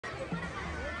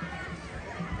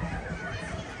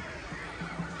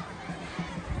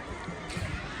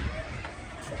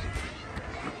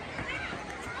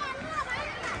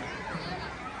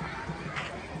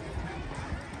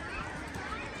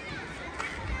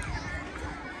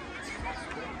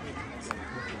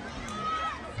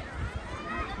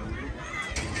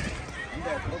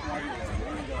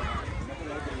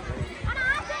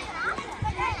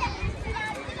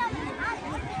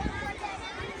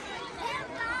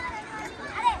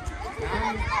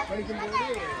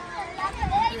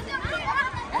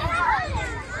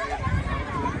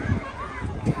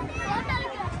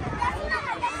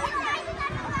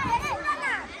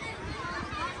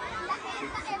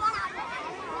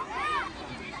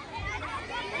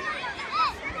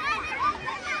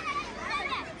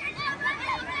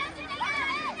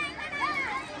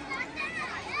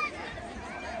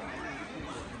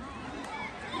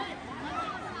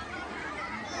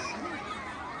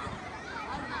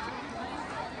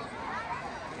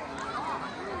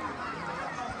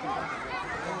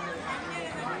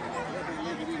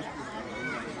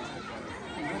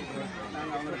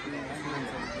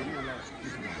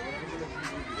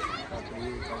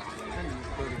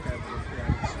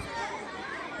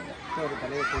ஒரு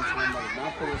தலையை போய்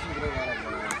 40 வருஷம் கூட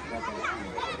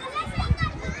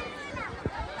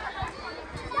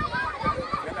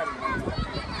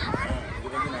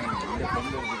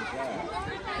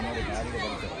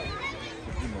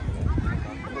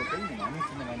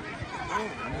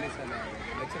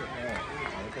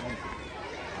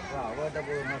அப்புறம் அவர்கிட்ட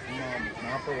போய் சும்மா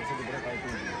 40 வருஷத்துக்கு கூட கழித்து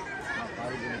நான்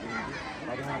காலேஜ்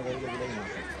 16 வயதில் விலை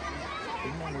மாட்டேன்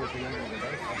இன்னும் உங்களுக்கு செய்யணும்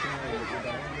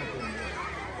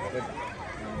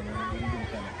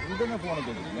இதுன்னு போன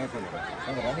தெரியும் மேற்கொள்ள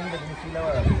அந்த ரன்னிங் மிஷினில்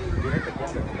டிரெக்ட்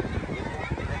போன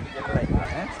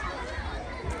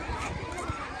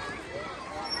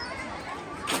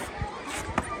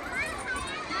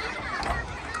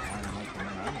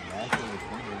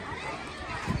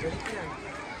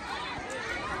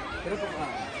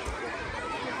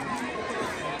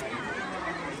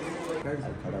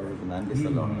கடவுளுக்கு நன்றி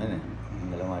சொல்லணும்னு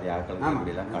இந்த மாதிரி ஆட்கள்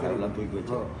இப்படிலாம் கடவுள்லாம் தூக்கி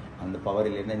வச்சு அந்த பவர்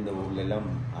இல்லைன்னா இந்த ஊர்ல எல்லாம்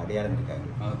அடையாளம் இருக்காங்க.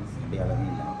 அடையாளமே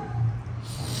இல்லாமல்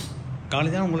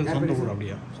காலேஜ் தான் உங்களுக்கு சொந்த ஊர்.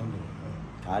 அப்படியா? சொந்த ஊர்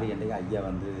காரி அன்றைக்கு ஐயா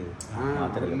வந்து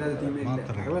மாத்திரை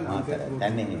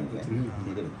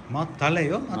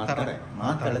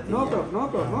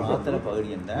பகுதி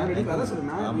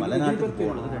மலைநாட்டுக்கு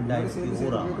போனது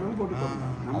 2003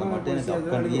 அதை மட்டும் எனக்கு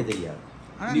அப்படியே தெரியாது.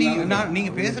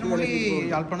 நீங்க பேசுற மொழி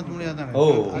யாழ்ப்பாணத்து மொழியா தானே? ஓ,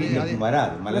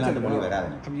 வராது, மலைநாட்டு மொழி வராது.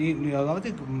 அதாவது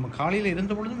காலையில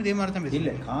இருந்த பொழுதும் இதே மாதிரி தான் பேச.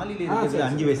 இல்ல, காலையில இருக்கிறது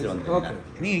 5 வயசுல வந்து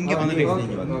நீங்க இங்க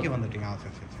வந்துட்டீங்க.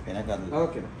 எனக்கு அது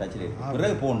டச்சில்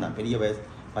பிறகு போனேன். பெரிய வயசு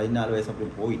 14 வயசு அப்படி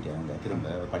போயிட்டேன் அங்கே திரும்ப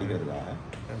படிக்கிறதுக்காக.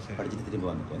 படிச்சுட்டு திரும்ப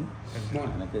வந்துட்டேன்.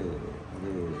 எனக்கு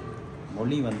இது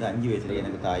மொழி வந்து 5 வயசுல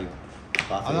எனக்கு தாய்.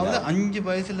 அதாவது 5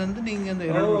 வயசுல இருந்து நீங்க இந்த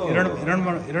எவ்வளவு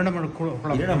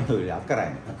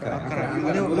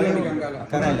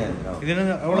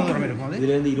தூரம் இருக்கும்?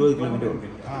 இதுல இருந்து 20 கிலோமீட்டர்.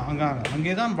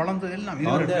 அங்கேதான் வளர்ந்தது எல்லாம்.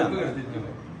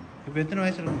 இப்ப எத்தனை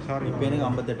வயசு இருக்கும்? சாரி, இப்ப எனக்கு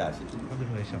 58 ஆச்சு.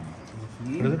 58 வயசு.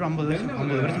 50 வருஷம்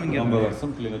இங்க. 50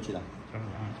 வருஷம் கிளிநொச்சி தான்.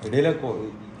 இடையில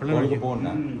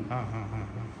போனேன்,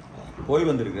 போய்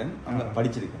வந்திருக்கேன், அங்கே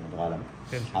படிச்சிருக்கேன் ஒரு காலம்.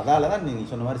 அதால தான் நீ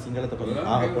சொன்ன மாதிரி சிங்களத்தை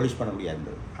கொஞ்சம் பொலிஷ் பண்ண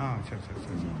முடியாது.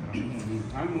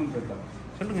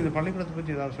 சொல்லுங்க, இந்த பள்ளிக்கூடத்தை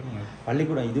பற்றி ஏதாவது சொல்லுங்க.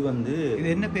 பள்ளிக்கூடம் இது வந்து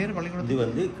என்ன பேர் பள்ளிக்கூடம்? இது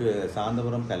வந்து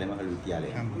சாந்தபுரம் கலைமகள்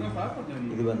வித்தியாலயம்.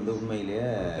 இது வந்து உண்மையிலேயே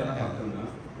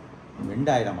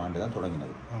 2000 ஆண்டு தான்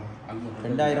தொடங்கினது.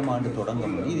 2000 ஆண்டு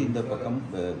தொடங்கும் போது இது இந்த பக்கம்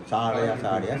சாடையா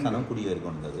சனம் குடியேறி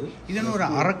கொண்டது. இதன் ஒரு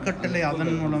அறக்கட்டளை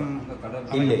அதன் மூலம்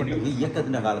இல்லை, இது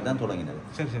இயக்கத்தின காலம் தான் தொடங்கினது.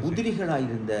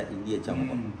 உதிரிகளாயிருந்த இந்திய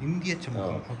சமூகம்,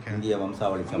 இந்திய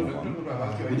வம்சாவளி சமூகம்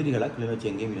உதிரிகளா கிளிநொச்சி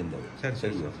எங்கேயும் இருந்தது.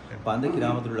 இப்போ அந்த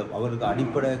கிராமத்தில் உள்ள அவருக்கு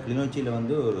அடிப்படை கிளிநொச்சியில்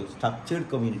வந்து ஒரு ஸ்ட்ரக்சர்ட்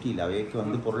கம்யூனிட்டி இல்லை. அவைக்கு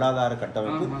வந்து பொருளாதார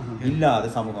கட்டமைப்பு இல்லாத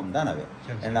சமூகம் தான் அவை.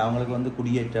 ஏன்னா அவங்களுக்கு வந்து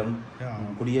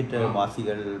குடியேற்ற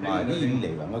வாசிகள் மாதிரி இல்லை,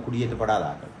 இவங்க குடியேற்றப்படாத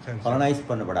ஆக்கள், கொலனைஸ்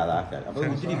பண்ணப்படாத ஆக்கள். அப்போ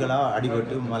உதிரிகளாக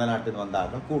அடிபட்டு மலைநாட்டுக்கு வந்த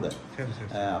ஆக்கள் கூட.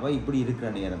 அப்போ இப்படி இருக்கிற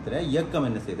நேரத்தில் இயக்கம்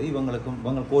என்ன செய்யுது, இவங்க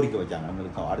கோரிக்கை வச்சாங்க,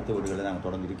 அவங்களுக்கு அடுத்த வீடுகளை நாங்கள்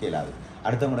தொடர்ந்து இருக்க இல்லாது,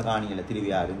 அடுத்தவங்களோட காணிகளை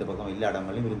திருவியாறு இந்த பக்கம் எல்லா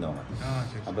இடங்களையும் இருந்தவங்க.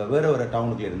 அப்போ வேற ஒரு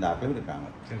டவுனுக்குள்ள இருந்த ஆக்களும் இருக்காங்க.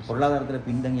 பொருளாதாரத்தில்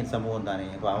பின்தங்கிய சமூகம் தானே.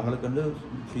 இப்போ அவங்களுக்கு வந்து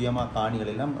சுயமாக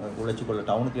காணிகள் எல்லாம் உழைச்சிக்கொள்ள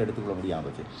டவுனுக்குள்ள எடுத்துக்கொள்ள முடியாமல்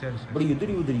போச்சு.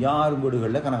 இப்படி உதிரி யாரும்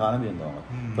வீடுகளில் கனகாலம் இருந்தவங்க.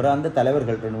 அப்புறம் அந்த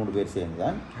தலைவர்கள் 2-3 பேர் சேர்ந்து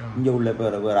தான் இங்கே உள்ள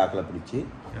வேற ஆக்களை பிடிச்சி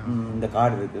இந்த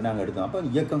காடு இருக்குது நாங்கள் எடுத்தோம். அப்போ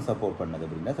இயக்கம் சப்போர்ட் பண்ணது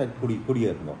அப்படின்னா சரி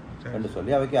குடியேறணும் என்று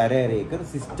சொல்லி அவைக்கு அரை ஏக்கர்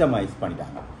சிஸ்டமைஸ்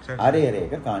பண்ணிட்டாங்க. அரை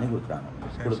ஏக்கர் காணி கொடுத்துட்டாங்க.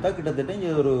 கொடுத்தா கிட்டத்தட்ட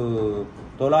இங்கே ஒரு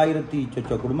 900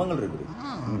 சொச்ச குடும்பங்கள் இருக்குது.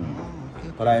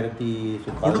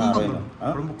 916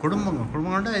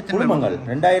 குடும்பங்கள்,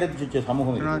 2000 சொச்ச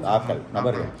சமூகம் இருக்குது, ஆக்கள்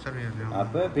நபர்கள்.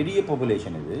 அப்போ பெரிய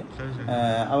பாப்புலேஷன் இது.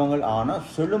 அவங்க ஆனால்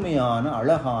செழுமையான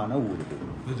அழகான ஊர் இது.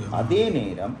 அதே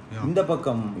நேரம் இந்த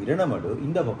பக்கம் இரணமடு,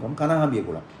 இந்த பக்கம் கனகாம்பிய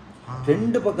குளம்.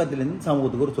 2 பக்கத்திலிருந்து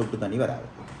சமூகத்துக்கு ஒரு சொட்டு தண்ணி வராது.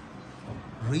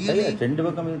 2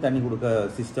 பக்கம் தண்ணி கொடுக்க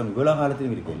சிஸ்டம் இவ்வளவு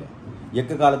காலத்திலும் இருக்கையில்,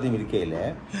 இயக்க காலத்திலும் இருக்கையில்,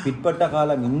 பிற்பட்ட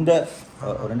காலம் இந்த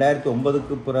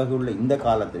 2009க்கு பிறகு உள்ள இந்த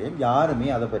காலத்திலையும் யாருமே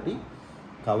அதை பற்றி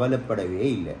கவலைப்படவே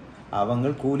இல்லை. அவங்க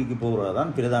கூலிக்கு போகிறது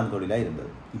தான் பிரதான தொழிலாக இருந்தது.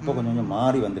 இப்போ கொஞ்சம் கொஞ்சம்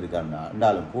மாறி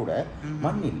வந்திருக்காருந்தாலும் கூட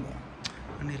மண் இல்லை,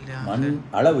 மண்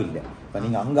அளவு இல்லை. இப்போ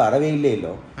நீங்கள் அங்கே அறவே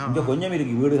இல்லையோ, இங்கே கொஞ்சம்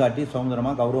இருக்கு, வீடு காட்டி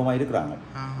சுதந்திரமாக கௌரவமாக இருக்கிறாங்க.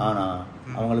 ஆனால்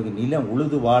அவங்களுக்கு நிலம்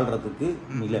உழுது வாழ்கிறதுக்கு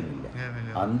நிலம் இல்லை.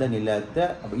 அந்த நிலத்தை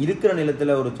இருக்கிற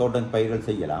நிலத்தில் ஒரு தோட்டம் பயிர்கள்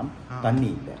செய்யலாம், தண்ணி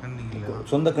இல்லை.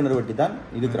 சொந்த கிணறு வெட்டி தான்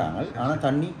இருக்கிறாங்க. ஆனால்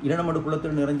தண்ணி 2 மடு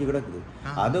குளத்தில் நிறைஞ்சு கிடக்குது.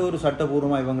 அதை ஒரு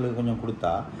சட்டபூர்வமாக இவங்களுக்கு கொஞ்சம்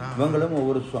கொடுத்தா இவங்களும்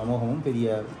ஒவ்வொரு சமூகமும் பெரிய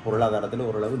பொருளாதாரத்தில்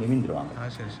ஓரளவு நிமிந்துருவாங்க.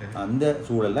 அந்த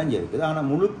சூழல் தான் இங்கே இருக்குது. ஆனால்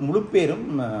முழு பேரும்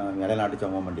இடைநாட்டு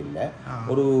சமூகம் இல்லை.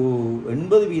 ஒரு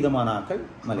 80% ஆக்கள்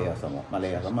மலையாள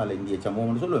சமூகம், அல்ல இந்திய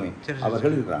சமூகம்னு சொல்லுவேன்,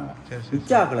 அவர்கள் இருக்கிறாங்க.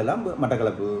 இச்சாக்கள் எல்லாம்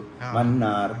மட்டக்களப்பு,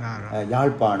 மன்னார்,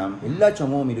 யாழ்ப்பாணம் எல்லா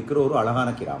சமூகம் இருக்கிற ஒரு அழகான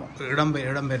கிராமம்.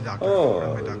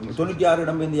 96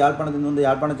 இடம்பெயர்ந்து யாழ்ப்பாணத்தில் வந்து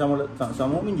யாழ்ப்பாண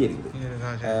சமூகம் இங்கே இருக்குது.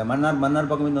 மன்னார்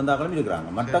பக்கம் இருந்து வந்தாக்களும் இருக்கிறாங்க.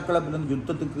 மட்டக்களப்பிலிருந்து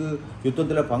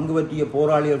யுத்தத்தில் பங்கு பற்றிய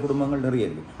போராளிகள் குடும்பங்கள் நிறைய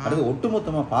இருக்கு. அடுத்து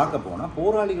ஒட்டுமொத்தமாக பார்க்க போனால்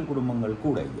போராளிகள் குடும்பங்கள்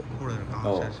கூட இல்லை.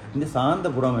 இந்த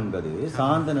சாந்தபுரம் என்பது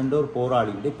சாந்தன் என்ற ஒரு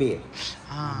போராளியுடைய பேர்.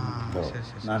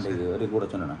 நான் கூட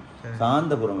சொன்னேன்,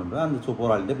 சாந்தபுரம் என்பது அந்த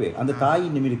போராளியுடைய பேர். அந்த தாய்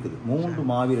இன்னும் இருக்குது, 3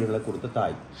 மாவீரர்களை கொடுத்த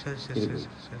தாய் இருக்குது.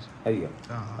 சரியா?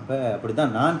 அப்போ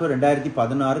அப்படித்தான் நான் இப்போ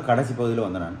 2016 கடைசி பகுதியில்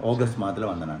வந்தேன். நான் ஆகஸ்ட் மாதத்தில்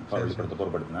வந்தேன். நான் பள்ளிப்படத்தை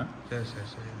பொறுப்படுத்தினேன்.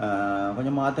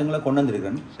 கொஞ்சம் மாற்றங்களை கொண்டு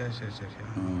வந்திருக்கேன்.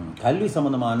 கல்வி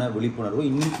சம்பந்தமான விழிப்புணர்வு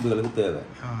இன்னும் இதுகளுக்கு தேவை.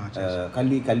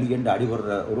 கல்வி என்று அடிபடுற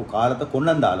ஒரு காலத்தை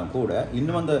கொண்டு வந்தாலும் கூட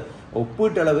இன்னும் அந்த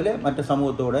ஒப்பீட்டளவில் மற்ற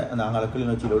சமூகத்தோட அந்த அங்கே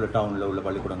கிளிநொச்சியில் உள்ள டவுனில் உள்ள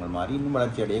பள்ளிக்கூடங்கள் மாதிரி இன்னும்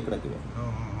வளர்ச்சி அடைய கிடைக்குது.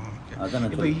 அதான்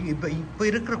இப்போ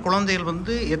இருக்கிற குழந்தைகள்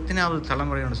வந்து எத்தனாவது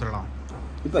தலைமுறைன்னு சொல்லலாம்?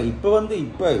 இப்போ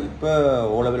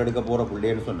ஓலவில் எடுக்க போகிற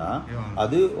பிள்ளைன்னு சொன்னால்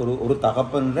அது ஒரு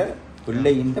தகப்பன்ற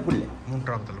பிள்ளையின் பிள்ளை,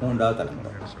 3வது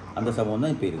தலைமுறை. அந்த சமூகம்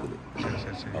தான் இப்போ இருக்குது.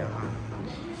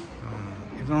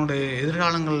 இதனுடைய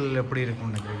எதிர்காலங்கள் எப்படி இருக்கும்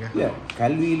நினைக்கிறீங்க? இல்லை,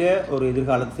 கல்வியில் ஒரு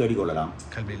எதிர்காலத்தை தேடிக்கொள்ளலாம்.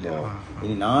 கல்வியில்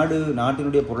இனி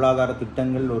நாட்டினுடைய பொருளாதார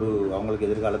திட்டங்கள் ஒரு அவங்களுக்கு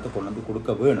எதிர்காலத்தை கொண்டு வந்து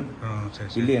கொடுக்க வேணும்.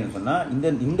 இல்லைன்னு சொன்னால்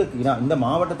இந்த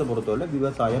மாவட்டத்தை பொறுத்தவரை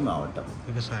விவசாய மாவட்டம்.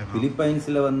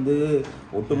 பிலிப்பைன்ஸில் வந்து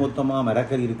ஒட்டுமொத்தமாக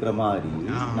மரக்கறி இருக்கிற மாதிரி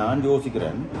நான்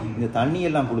யோசிக்கிறேன். இந்த தண்ணி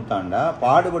எல்லாம் கொடுத்தாண்டா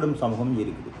பாடுபடும் சமூகம்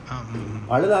இருக்குது.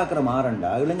 பழுதாக்குற மாறண்டா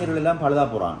இளைஞர்கள் எல்லாம் பழுதா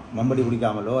போறான். மம்படி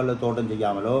பிடிக்காமலோ அல்லது தோட்டம்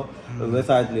செய்யாமலோ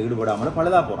விவசாயத்தில் ஈடுபடாமலோ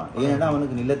பழுதா போறான். ஏன்னா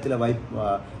அவனுக்கு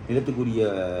நிலத்துக்குரிய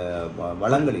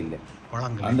வளங்கள் இல்லை.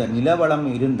 அந்த நிலவளம்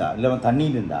இருந்தா, இல்லை தண்ணி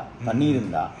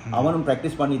இருந்தா அவனும்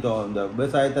பிராக்டிஸ் பண்ணி இந்த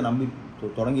விவசாயத்தை நம்பி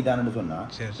தொடங்கிட்டான்னு சொன்னா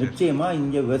நிச்சயமா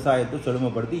இங்க விவசாயத்தை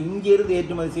செழுமைப்படுத்தி இங்க இருந்து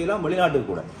ஏற்றுமதி செய்யலாம் வெளிநாட்டுக்கு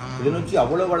கூட. கிளிநொச்சி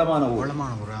அவ்வளவு வளமான ஊர்,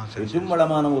 எதுவும்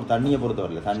வளமான ஊர். தண்ணியை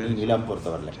பொறுத்தவரையில, தண்ணி நிலம்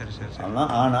பொறுத்தவரையில.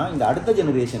 ஆனா இந்த அடுத்த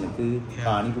ஜெனரேஷனுக்கு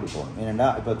காணி கொடுப்போம். ஏனண்டா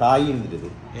இப்ப தாய்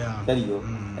இருந்துட்டு சரியோ,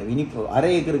 இனி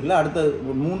 1/2 ஏக்கருக்குள்ள அடுத்த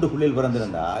 3 பிள்ளைகள்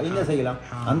பிறந்திருந்தா என்ன செய்யலாம்?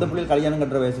 அந்த பிள்ளைகள் கல்யாணம்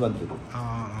கட்டுற வயசு வந்துருக்கு.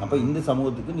 அப்ப இந்த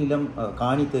சமூகத்துக்கு நிலம்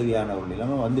காணி தேவையான ஒரு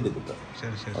நிலைமை வந்துடுது.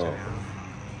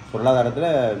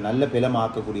 பொருளாதாரத்தில் நல்ல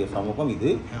பிலமாக்கக்கூடிய சமூகம் இது.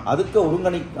 அதுக்கு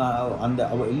அந்த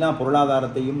எல்லா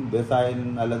பொருளாதாரத்தையும் விவசாயம்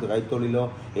அல்லது கைத்தொழிலோ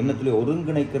எண்ணத்திலோ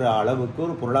ஒருங்கிணைக்கிற அளவுக்கு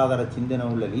ஒரு பொருளாதார சிந்தனை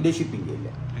உள்ள லீடர்ஷிப் இங்கே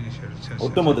இல்லை.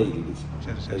 ஒட்டுமொத்த லீடர்ஷிப்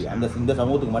இந்த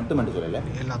சமூகத்துக்கு மட்டும் சொல்லலை,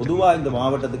 பொதுவாக இந்த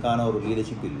மாவட்டத்துக்கான ஒரு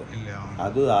லீடர்ஷிப் இல்லை.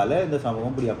 அதுவால இந்த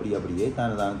சமூகம் அப்படியே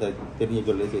தான் தெரிய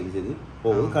சொல்ல செய்து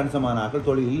போகுது. கணிசமான ஆட்கள்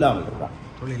தொழில் இல்லாமல் இருக்காங்க.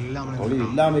 தொழில்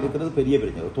இல்லாமல் இருக்கிறது பெரிய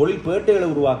பிரச்சனை. தொழில் பேட்டைகளை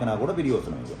உருவாக்கினா கூட பெரிய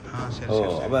யோசனை.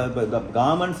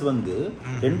 கார்மெண்ட்ஸ் வந்து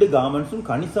 2 கார்மெண்ட்ஸும்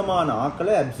கணிசமான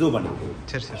ஆட்களை அப்சர்வ் பண்ணிருக்கு.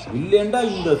 இல்லைண்டா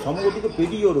இந்த சமூகத்துக்கு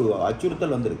பெரிய ஒரு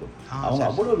அச்சுறுத்தல் வந்திருக்கு. அவங்க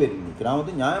அவ்வளவு பேர்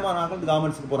கிராமத்துக்கு நியாயமான ஆட்கள்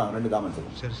கார்மெண்ட்ஸுக்கு போறாங்க. 2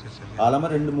 கார்மெண்ட்ஸுக்கும் காலமா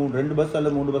 2 பஸ்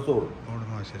அல்ல 3 பஸ் ஓடும்.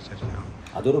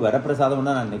 அது ஒரு வரப்பிரசாதம்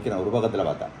தான் நான் நினைக்கிறேன் ஒரு பக்கத்தில்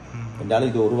பார்த்தா. என்றாலும்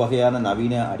இது ஒரு வகையான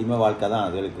நவீன அடிமை வாழ்க்கை தான்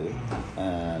அதுகளுக்கு.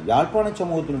 யாழ்ப்பாண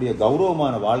சமூகத்தினுடைய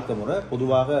கௌரவமான வாழ்க்கை முறை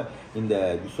பொதுவாக இந்த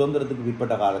சுதந்திரத்துக்கு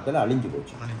பிற்பட்ட காலத்தில் அழிஞ்சு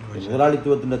போச்சு.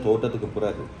 முதலாளித்துவத்தின் தோற்றத்துக்கு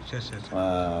பிறகு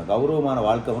கௌரவமான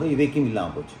வாழ்க்கை முறை இவைக்கும்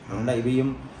இல்லாமல் போச்சு. ஏன்னா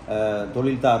இவையும்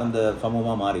தொழில் சார்ந்த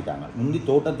சமூகமாக மாறிட்டாங்க. முந்தி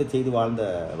தோட்டத்தை செய்து வாழ்ந்த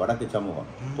வடக்கு சமூகம்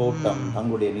தோட்டம்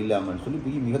தங்களுடைய நிலம்னு சொல்லி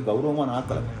மிக கௌரவமான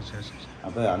ஆட்கள்.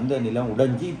 அப்போ அந்த நிலம்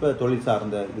உடைஞ்சி இப்போ தொழில்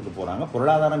சார்ந்த இதுக்கு போகிறாங்க.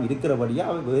 பொருளாதாரம்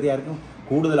இருக்கிறபடியாக வேறு யாருக்கும்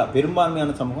கூடுதலாக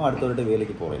பெரும்பான்மையான சமூகம் அடுத்தவர்கிட்ட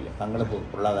வேலைக்கு போகிறதில்லை. தங்களை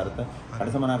பொருளாதாரத்தை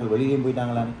கடைசமான நாட்கள் வெளியிலையும்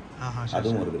போயிட்டாங்களான்னு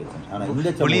அதுவும் ஒரு பிரச்சனை. ஆனால் இந்த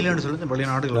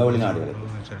வெளிநாடுகள்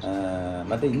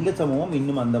மற்ற இந்த சமூகம்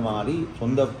இன்னும் அந்த மாதிரி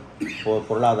சொந்த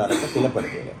பொருளாதாரத்தை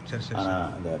திலப்படுத்தலை. ஆனால்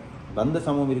அந்த வந்த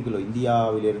சமூகம் இருக்குல்ல,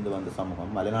 இந்தியாவிலிருந்து வந்த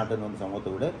சமூகம், மலைநாட்டிலிருந்து வந்த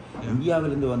சமூகத்தை விட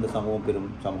இந்தியாவிலிருந்து வந்த சமூகம் பெரும்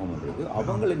சமூகம் இருக்குது.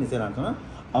 அவங்க என்ன செய்யறாங்கன்னு சொன்னா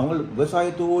அவங்க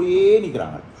விவசாயத்தோடையே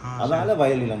நிற்கிறாங்க. அதனால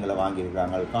வயல் நிலங்களை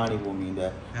வாங்கியிருக்காங்க, காணி பூமி, இந்த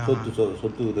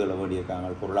சொத்து இதுகளை வேண்டியிருக்காங்க.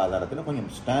 பொருளாதாரத்தில் கொஞ்சம்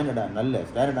நல்ல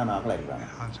ஸ்டாண்டர்டான ஆகலாம் இருக்காங்க.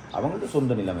 அவங்களுக்கு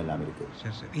சொந்த நிலம் எல்லாம் இருக்கு.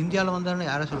 இந்தியாவில் வந்தாலும்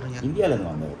யாரை சொல்றீங்க?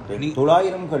 இந்தியாவிலேருந்து வந்த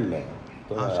 900களில்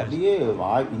அப்படியே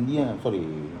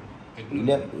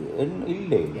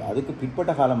இல்லை அதுக்கு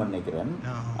பிற்பட்ட காலம் நினைக்கிறேன்.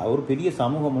 ஒரு பெரிய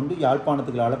சமூகம் உண்டு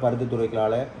யாழ்ப்பாணத்துக்களால,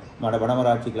 பருத்தித்துறைகளால,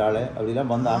 வடமராட்சிகளால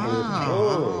அப்படிலாம் வந்தாங்க.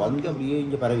 வந்து அப்படியே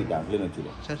இங்கே பரவிட்டாங்க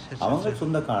கிளிநொச்சியில். அவங்க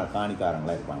சொந்த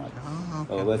காணிக்காரங்களா இருப்பாங்க.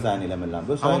 விவசாய நிலம் எல்லாம்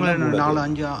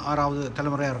 4-5-6வது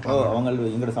தலைமுறையா இருக்காங்க. அவங்க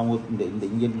எங்களோட சமூகத்தை இந்த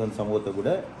இங்கிருந்து வந்த சமூகத்தை கூட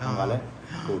அவங்களால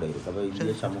கூட இருக்கு. அப்போ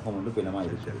இந்திய சமூகம் வந்து பின்னமா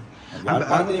இருக்கு.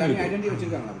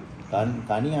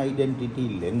 தனி ஐடென்டிட்டி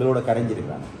இல்லை, எங்களோட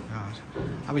கரைஞ்சிருக்கிறாங்க.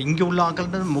 அப்போ இங்கே உள்ள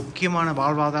ஆக்கள் முக்கியமான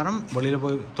வாழ்வாதாரம் வெளியில்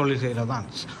போய் தொழில் செய்கிறதான்.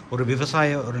 ஒரு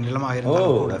ஒரு நிலமாக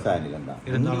இருந்தாலும் விவசாய நிலம் தான்,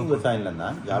 இருந்தாலும் விவசாய நிலம்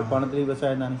தான். யாழ்ப்பாணத்திலேயும்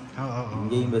விவசாயம் தானே,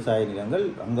 இங்கேயும் விவசாய நிலங்கள்.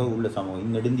 அங்கே உள்ள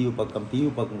சமூகம் நெடுந்தீவு பக்கம்,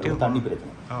 தீவு பக்கம் தண்ணி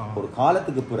பிரச்சனை. ஒரு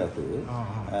காலத்துக்கு பிறகு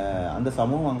அந்த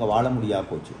சமூகம் அங்கே வாழ முடியாது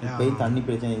போச்சு. இப்பயும் தண்ணி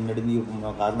பிரச்சனை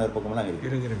நெடுந்தீவு கார்னர் பக்கம்லாம்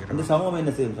இருக்கு. அந்த சமூகம்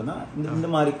என்ன செய்யணும்னு சொன்னா இந்த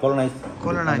மாதிரி கொலனைஸ்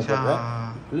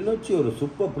கிளிநொச்சி ஒரு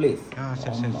சூப்பர் பிளேஸ்.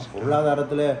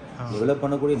 பொருளாதாரத்துல டெவலப்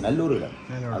பண்ணக்கூடிய நல்ல ஒரு இடம்.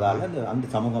 அதால அந்த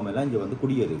சமூகம் எல்லாம் இங்க வந்து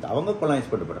குடியேறிது. அவங்க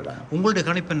கொலனைஸ் பண்ணப்படுறாங்க. உங்களுடைய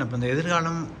கணிப்பு என்ன? இந்த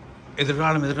எதிர்காலம்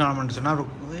சொன்னால்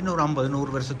இன்னொரு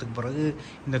 50-100 வருஷத்துக்கு பிறகு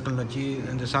இந்த கிளிநொச்சி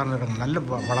இந்த சார்ந்த இடங்கள் நல்ல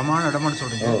வளமான இடம்னு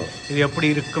சொல்றீங்க. இது எப்படி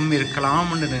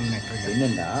இருக்கலாம்னு நினைக்கிறீங்க?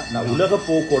 என்னன்னா, நான் உலக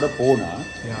போக்கோட போனா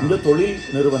இந்த தொழில்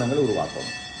நிறுவனங்கள் உருவாக்கும்.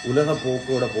 உலக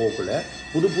போக்கோட போக்குல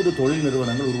புது தொழில்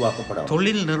நிறுவனங்கள் உருவாக்கப்படும்.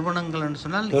 தொழில் நிறுவனங்கள்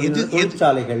சொன்னால்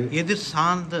தொழிற்சாலைகள் எதிர்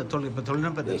சார்ந்த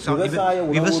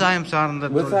விவசாயம்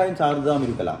சார்ந்துதான்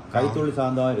இருக்கலாம், கைத்தொழில்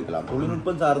சார்ந்ததான் இருக்கலாம்,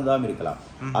 தொழில்நுட்பம் சார்ந்ததான் இருக்கலாம்.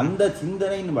 அந்த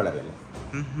சிந்தனைன்னு வளரல.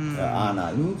 ஆனா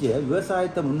இங்க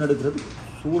விவசாயத்தை முன்னெடுக்கிறது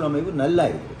சூழமைவு நல்லா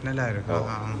இருக்கு.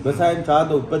 விவசாயம்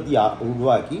சார்ந்த உற்பத்தி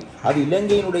உருவாக்கி அது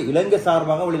இலங்கை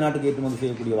சார்பாக வெளிநாட்டுக்கு ஏற்றுமதி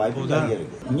செய்யக்கூடிய வாய்ப்பு நிறைய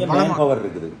இருக்கு. இங்க மேன் பவர்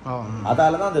இருக்குது.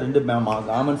 அதாலதான் அந்த 2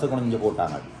 காமன்ஸை கொண்டு இங்க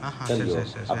போட்டாங்க. சரியோ,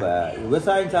 அப்ப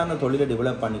விவசாயம் சார்ந்த தொழிலை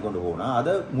டெவலப் பண்ணி கொண்டு போனா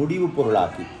அதை முடிவு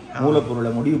பொருளாக்கி,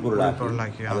 மூலப்பொருளை முடிவு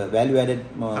பொருளாக்கி அதை வேல்யூ ஆடட்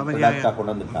ப்ராடக்டா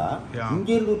கொண்டு வந்துட்டா இங்க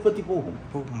இருந்து உற்பத்தி போகும்.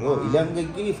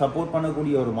 இலங்கைக்கு சப்போர்ட்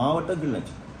பண்ணக்கூடிய ஒரு மாவட்டம்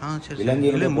கிளிநொச்சி.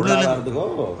 இலங்கையில பொருளாதாரத்துக்கோ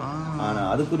ஆனா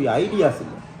அதுக்குரிய ஐடியாஸ்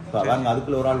இல்லை.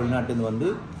 அதுக்குள்ள ஒரு ஆள் வெளிநாட்டுல வந்து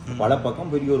பல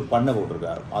பக்கம் பெரிய ஒரு பண்ணை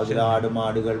போட்டிருக்காரு. அதுல ஆடு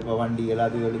மாடுகள், வண்டிகள்,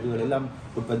 அதுகள் இதுகள் எல்லாம்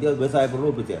உற்பத்தி, அது விவசாய பொருள்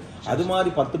உற்பத்தி. அது மாதிரி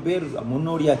 10 பேர்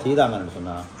முன்னோடியா செய்தாங்கன்னு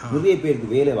சொன்னா நிறைய பேருக்கு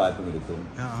வேலை வாய்ப்பு இருக்கும்.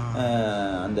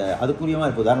 அந்த அதுக்குரிய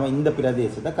மாதிரி இப்போ உதாரணமா இந்த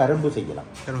பிரதேசத்தை கரும்பு செய்யலாம்.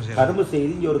 கரும்பு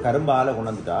செய்து இங்க ஒரு கரும்பு ஆலை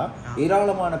கொண்டு வந்துட்டா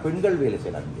ஏராளமான பெண்கள் வேலை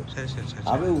செய்யலாம்.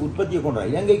 அவை உற்பத்தியை கொண்டு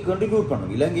இலங்கை கண்டினியூட்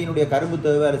பண்ணும். இலங்கையினுடைய கரும்பு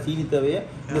தேவை, சீனி தேவையை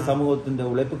இந்த சமூகத்தின்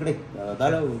உழைப்பு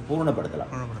அதால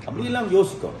பூர்ணப்படுத்தலாம். அப்படி எல்லாம்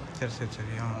யோசிக்கும்.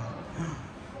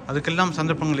 அதுக்கெல்லாம்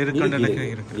சந்தர்ப்பங்கள் இருக்கு.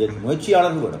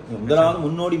 முயற்சியாளர்கள் வேணும். முதலாவது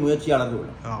முன்னோடி முயற்சியாளர்கள்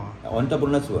வேணும்.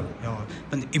 என்டர்பிரினர்ஸ் வேணும்.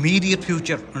 இமீடியட்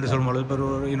ஃபியூச்சர் என்று சொல்லும்போது இப்போ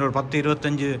இன்னொரு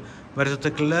 10-25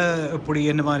 வருஷத்துக்குள்ள இப்படி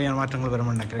என்ன மாதிரியான மாற்றங்கள்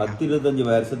வரும் நினைக்கிறேன்? 10-25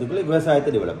 வருஷத்துக்குள்ள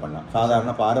விவசாயத்தை டெவலப் பண்ணலாம்.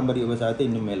 சாதாரண பாரம்பரிய விவசாயத்தை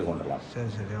இன்னும் மேலே கொண்டுடலாம்.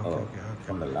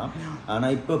 கொண்டுடலாம். ஆனா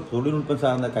இப்போ தொழில்நுட்பம்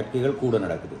சார்ந்த கற்கைகள் கூட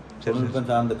நடக்குது.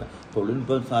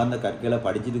 தொழில்நுட்பம் சார்ந்த கற்கைகளை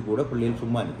படிச்சுட்டு கூட பிள்ளைகள்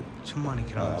சும்மா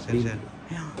நிற்கிறாங்க.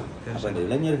 அப்ப இந்த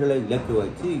இளைஞர்களை இலக்கு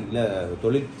வச்சு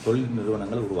தொழில்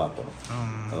நிறுவனங்களை உருவாக்கணும்.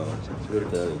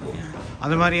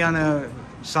 அது மாதிரியான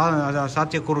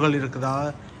சாத்தியக்கூறுகள் இருக்குதா?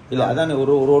 இல்லை, அதான்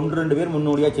ஒரு 1-2 பேர்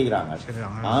முன்னோடியா செய்கிறாங்க.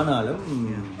 ஆனாலும்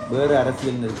வேறு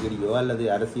அரசியல் நெருக்கடியோ அல்லது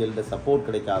அரசியல் சப்போர்ட்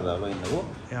கிடைக்காதோ என்னவோ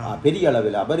பெரிய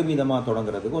அளவில் அபரிமிதமா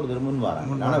தொடங்குறதுக்கு ஒரு முன்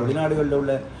வராங்க. ஆனால் வெளிநாடுகளில்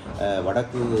உள்ள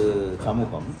வடக்கு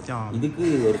சமூகம் இதுக்கு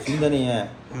ஒரு சிந்தனையை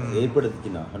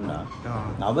ஏற்படுத்தினா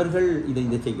அவர்கள்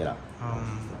இதை செய்யலாம்.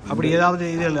 அப்படி ஏதாவது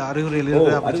அறிகுறிகள்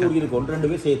இருக்கு. 1-2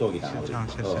 பேர் செய்ய துவங்கிட்டாங்க.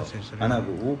 ஆனா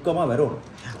ஊக்கமா வரும்.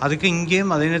 அதுக்கு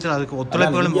இங்கேயும் அதே நேரத்தில் அதுக்கு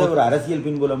ஒத்துழைப்புகளும் ஒரு அரசியல்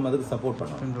பின்புலம் அதுக்கு சப்போர்ட்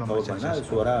பண்ணணும்.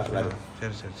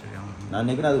 நான்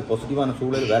நினைக்கிறேன் அது பாசிட்டிவான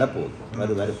சூழல்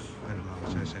வரப்போகுது.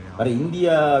 வர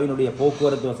இந்தியாவினுடைய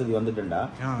போக்குவரத்து வசதி வந்துட்டுண்டா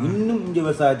இன்னும் இங்க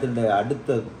விவசாயத்தினுடைய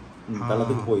அடுத்த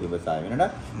தளத்துக்கு போயிடும் விவசாயம். என்னன்னா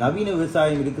நவீன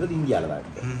விவசாயம் இருக்கிறது இந்தியாவில தான்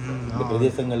இருக்கு. இந்த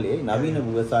பிரதேசங்களிலே நவீன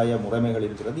விவசாய முறைமைகள்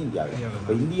இருக்கிறது இந்தியாவில்.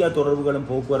 இப்போ இந்தியா தொடர்புகளும்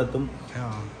போக்குவரத்தும்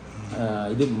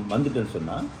இது வந்துட்டுன்னு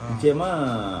சொன்னா நிச்சயமா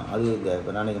அது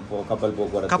நான் கப்பல்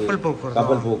போக்குவரத்து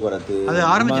விமான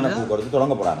போக்குவரத்து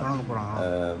தொடங்க போறாங்க.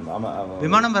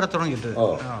 விமானம் வர தொடங்கிட்டு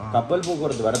கப்பல்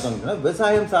போக்குவரத்து வர தொடங்கினா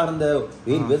விவசாயம் சார்ந்த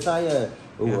விவசாய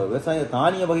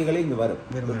தானிய வகைகளே இங்க வரும்.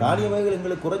 தானிய வகைகள்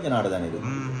எங்களுக்கு குறைஞ்ச நாடு தானே இது.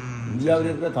 இந்தியாவில்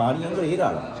இருக்கிற தானியங்கள்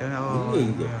ஏராளம்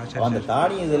இங்கே அந்த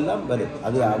தானியம் இதெல்லாம் வருது.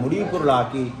 அது முடிவு பொருள்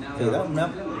ஆக்கி செய்தால்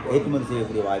ஏற்றுமதி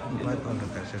செய்யக்கூடிய வாய்ப்பு.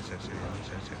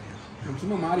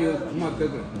 சும்மா மாறி சும்மா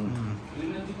கேட்குறேன்,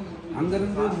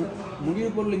 அங்கேருந்து முடிவு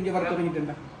பொருள் இங்கே வர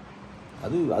தொடங்கிட்டேன்டா.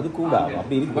 அது கூட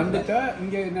அப்படி இருக்கு. வந்துட்டா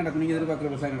இங்கே என்ன நடக்கும், நீங்கள் எதிர்பார்க்குற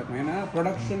விவசாயம் நடக்கும். ஏன்னா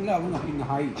ப்ரொடக்ஷனில் அவங்க அப்படிங்க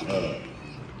ஹாய்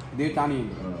இதே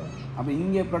தானியம். அப்போ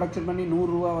இங்கே ப்ரொடக்ஷன் பண்ணி 100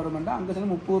 ரூபா வரும்னா அங்கே சில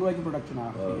 30 ரூபாய்க்கு ப்ரொடக்ஷன்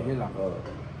ஆகும்.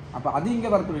 அப்போ அது இங்கே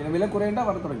வர தொடங்கி விலை குறையண்டா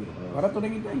வர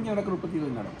தொடங்கிட்டு இங்கே நடக்கிற உற்பத்தி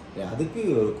நடக்கும். அதுக்கு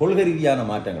ஒரு கொள்கை ரீதியான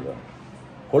மாற்றங்கள் வரும்.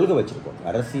 கொள்கை வச்சிருக்கோம்,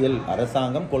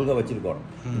 அரசாங்கம் கொள்கை வச்சிருக்கணும்,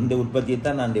 இந்த உற்பத்தியை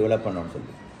தான் நான் டெவலப் பண்ணணும்னு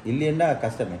சொல்லி. இல்லைன்னா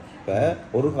கஷ்டமே. இப்போ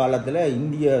ஒரு காலத்தில்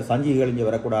இந்திய சஞ்சிகள் இங்கே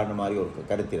வரக்கூடாதுன்னு மாதிரி ஒரு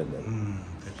கருத்து இருந்தது.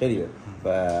 சரி,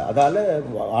 இப்போ அதால்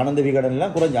ஆனந்த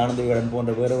விகடன்லாம் குறைஞ்சி, ஆனந்த விகடன்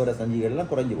போன்ற வேறு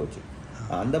சஞ்சிகள்லாம் குறைஞ்சி போச்சு.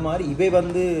 அந்த மாதிரி இவை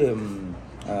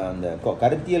அந்த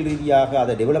கருத்தியல் ரீதியாக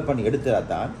அதை டெவலப் பண்ணி எடுத்தால்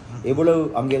தான் எவ்வளவு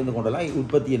அங்கேருந்து கொண்டெல்லாம்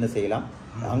உற்பத்தி என்ன செய்யலாம்,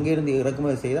 அங்கேருந்து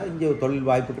இறக்குமதி செய்தால் இங்கே தொழில்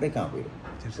வாய்ப்பு கிடைக்காம போயிடும்.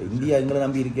 இந்தியா எங்களை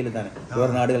நம்பி இருக்கையில் தானே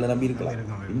வேறு நாடுகளை நம்பி இருக்கலாம்.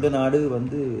 இந்த நாடு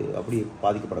அப்படி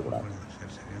பாதிக்கப்படக்கூடாது.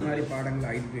 இந்த மாதிரி பாடங்களை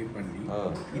ஐடென்டிஃபை பண்ணி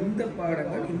இந்த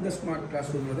பாடங்கள் இந்த ஸ்மார்ட் கிளாஸ்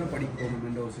ரூமில் தான் படிக்கணும்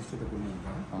என்ற ஒரு சிஸ்டத்தை கொண்டு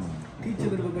வந்தால்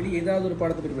டீச்சர் விருப்பப்படி ஏதாவது ஒரு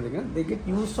பாடத்தை பற்றி படிக்கலாம். They get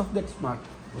used of that smart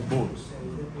ports.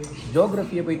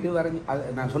 ஜியோகிராஃபியை போயிட்டு வரைஞ்சி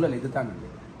நான் சொல்லலை, இது தான்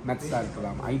மேத்ஸாக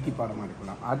இருக்கலாம், ஐடி பாடமாக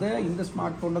இருக்கலாம், அதை இந்த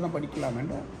ஸ்மார்ட் ஃபோனில் தான்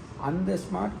படிக்கலாமேன்ற அந்த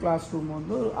ஸ்மார்ட் கிளாஸ் ரூம்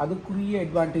அதுக்குரிய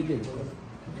அட்வான்டேஜ் இருக்குது.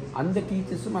 அந்த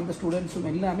டீச்சர்ஸும் அந்த ஸ்டூடெண்ட்ஸும்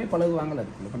எல்லாமே பழகுவாங்கல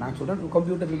இருக்குது. இப்போ நான் சொல்கிறேன்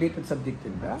கம்ப்யூட்டர் ரிலேட்டட் சப்ஜெக்ட்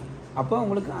இருந்தால் அப்போ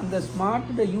உங்களுக்கு அந்த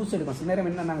ஸ்மார்ட்டோட யூஸ் எடுக்கும். சில நேரம்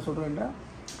என்ன நாங்கள் சொல்கிறோம்னா,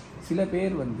 சில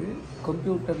பேர்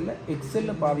கம்ப்யூட்டரில்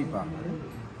எக்ஸலில் பாவிப்பாங்க,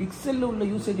 எக்ஸலில் உள்ள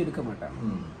யூசேஜ் எடுக்க மாட்டாங்க.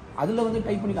 அதில்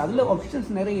டைப் பண்ணி அதில் ஆப்ஷன்ஸ்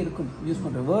நிறைய இருக்கும் யூஸ்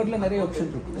பண்ணுற. வேர்டில் நிறைய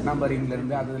ஆப்ஷன்ஸ் இருக்குது,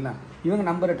 நம்பரிங்லேருந்து அதெல்லாம். இவங்க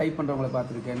நம்பரை டைப் பண்ணுறவங்கள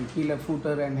பார்த்துருக்கேன், கீழே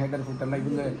ஃபூட்டர் அண்ட் ஹெடர் ஃபூட்டர்லாம்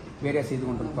இவங்க வேறையாக செய்து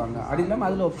கொண்டு இருப்பாங்க. அது இல்லாமல்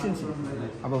அதில் ஆப்ஷன்ஸ் இருக்குது.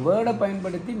 அப்போ வேர்டை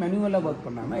பயன்படுத்தி மேனுவலாக ஒர்க்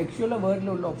பண்ணாமல் ஆக்சுவலாக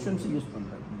வேர்டில் உள்ள ஆப்ஷன்ஸ் யூஸ்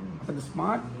பண்ணுறாங்க. அப்போ இந்த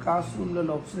ஸ்மார்ட் கிளாஸ் ரூமில்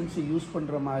உள்ள ஆப்ஷன்ஸை யூஸ்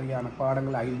பண்ணுற மாதிரியான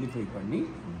பாடங்களை ஐடென்டிஃபை பண்ணி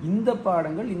இந்த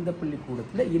பாடங்கள் இந்த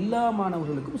பள்ளிக்கூடத்தில் எல்லா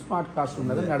மாணவர்களுக்கும் ஸ்மார்ட் கிளாஸ் ரூம்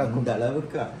நடக்கும். இந்த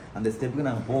அளவுக்கு அந்த ஸ்டெப்புக்கு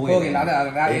நாங்கள் போகல.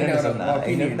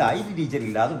 ஐடி டீச்சர்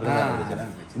இல்லாத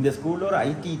இந்த ஸ்கூல்ல ஒரு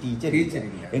ஐடி டீச்சர்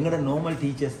எங்களோட நார்மல்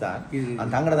டீச்சர்ஸ் தான்.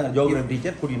 தங்களோட ஜியோகிராஃபி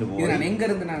டீச்சர் கூட்டிட்டு போவோம். நான் எங்க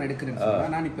இருந்து நான் எடுக்கிறேன்,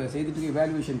 நான் இப்போ செய்துட்டு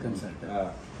இவாலுவேஷன் கன்சல்ட்.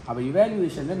 அப்போ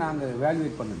இவாலுவேஷனில் நாங்கள்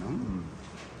இவாலுவேட் பண்ணணும்.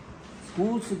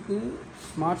 ஸ்கூல்ஸுக்கு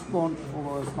ஸ்மார்ட்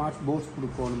போர்ட்ஸ்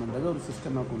கொடுக்கணுன்றது ஒரு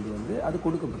சிஸ்டமாக கொண்டு வந்து அது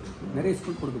கொடுக்கப்பட்டிருக்கு. நிறைய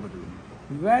ஸ்கூல் கொடுக்கப்பட்டிருக்கு.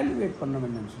 இவாலுவேட் பண்ணணும்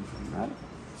என்னன்னு சொன்னால்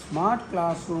ஸ்மார்ட்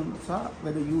கிளாஸ் ரூம்ஸாக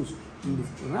வெதர் யூஸ்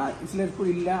சில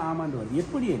ஸ்கூல் இல்லை ஆமாண்டு வருது.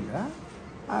 எப்படி என்றால்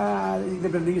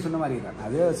இதை நீங்கள் சொன்ன மாதிரி தான்,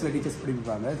 அது சில டீச்சர்ஸ்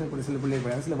படிப்பாங்க, சில பிள்ளைகள்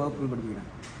படிப்பாங்க, சில வகுப்புகள்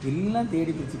படிக்கிறாங்க. எல்லாம்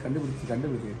தேடி பிடிச்சி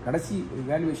கண்டுபிடிச்சி கடைசி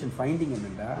இவாலுவேஷன் ஃபைண்டிங்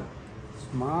என்னென்னா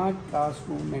ஸ்மார்ட் கிளாஸ்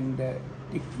ரூம் என்ற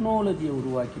டெக்னாலஜியை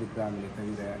உருவாக்கியிருக்கிறாங்களே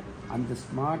தவிர அந்த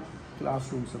ஸ்மார்ட் கிளாஸ்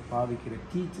ரூம்ஸை பாவிக்கிற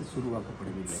டீச்சர்ஸ்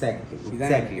உருவாக்கப்படுவதில்லை.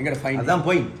 அதான்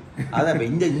போய் அதான்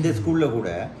இந்த ஸ்கூலில் கூட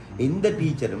எந்த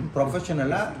டீச்சரும்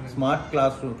ப்ரொஃபஷனலாக ஸ்மார்ட்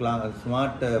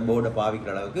ஸ்மார்ட் போர்டை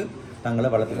பாவிக்கிற அளவுக்கு தங்களை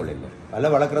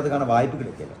வளர்க்குறதுக்கான வாய்ப்பு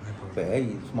கிடைக்கல. இப்போ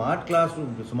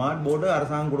ஸ்மார்ட் போர்டு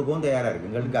அரசாங்கம் கொடுக்கவும் தயாராக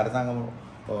இருக்குது. எங்களுக்கு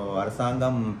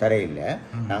அரசாங்கம் தரையில்லை,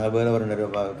 நாங்கள் வேறு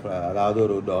அதாவது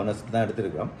ஒரு டோனர்ஸ்க்கு தான்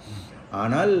எடுத்துருக்கோம்.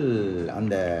 ஆனால்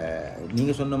அந்த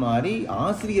நீங்கள் சொன்ன மாதிரி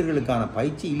ஆசிரியர்களுக்கான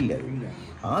பயிற்சி இல்லை.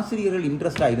 ஆசிரியர்கள்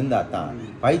இன்ட்ரெஸ்டாக இருந்தால் தான்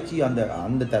பயிற்சி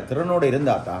அந்த திறனோடு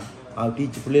இருந்தால் தான்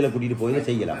பிள்ளைகளை கூட்டிகிட்டு போய்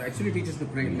செய்யலாம். ஆக்சுவலி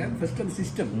டீச்சர்ஸ்க்கு இல்லை, ஃபர்ஸ்ட் அந்த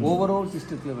சிஸ்டம் ஓவரால்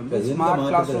சிஸ்டத்தில் ஸ்மார்ட்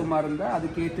கிளாஸ் ரூமாக இருந்தால்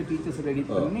அதுக்கேற்ற டீச்சர்ஸ் ரெடி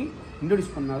பண்ணி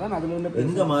இன்ட்ரோடியூஸ் பண்ணால் தான் அதில் உள்ள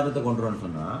எங்கே மாற்றத்தை கொண்டு வரணும்னு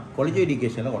சொன்னால் காலேஜ்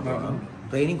எஜுகேஷனில் கொண்டு வரணும்,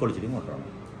 ட்ரைனிங் காலேஜ்லையும் கொண்டு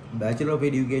வரணும். பேச்சுலர் ஆஃப்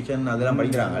எஜுகேஷன் அதெல்லாம்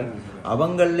படிக்கிறாங்க,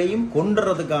 அவங்களையும்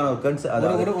கொண்டுறதுக்கான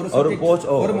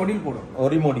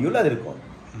ஒரு மொடியூல் அது இருக்கும்.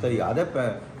 சரி, அதை இப்போ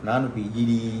நான்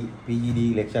பிஜிடி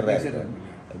லெக்சராக இருக்கிறேன்,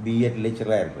 பிஎட்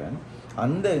லெக்சராக இருக்கிறேன்.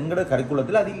 அந்த எங்களோட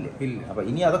கரிக்குலத்தில் அது இல்லை. அப்போ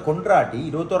இனி அதை கொண்டாட்டி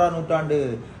 21ஆம் நூற்றாண்டு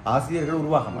ஆசிரியர்கள்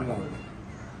உருவாக மாட்டாங்க.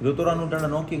 21ஆம் நூற்றாண்டை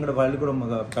நோக்கி எங்களோட பள்ளிக்கூடம்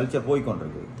கல்ச்சர்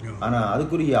போய்கொண்டிருக்கு. ஆனால்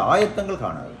அதுக்குரிய ஆயத்தங்கள்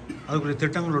காணாது, அதுக்குரிய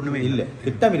திட்டங்கள் ஒன்றுமே இல்லை.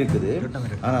 திட்டம் இருக்குது,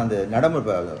 ஆனால் அந்த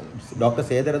நடைமுறை டாக்டர்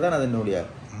சேதர் தான் அதனுடைய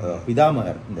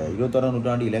பிதாமகர். இந்த 21ஆம்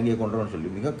நூற்றாண்டு இலங்கையை கொண்டுறோன்னு சொல்லி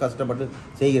மிக கஷ்டப்பட்டு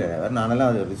செய்கிறார்.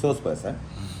 நானெல்லாம் அது ரிசோர்ஸ் பர்சன்.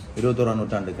 21ஆம்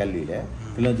நூற்றாண்டு கல்வியில்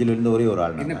கிளிநொச்சியில் இருந்த ஒரே ஒரு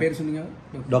ஆள். என்ன பேர் சொன்னீங்க?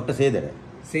 டாக்டர் சேதர்.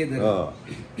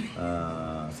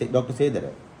 டாக்டர் சேதர்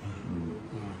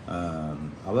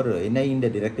அவர் என்ஐ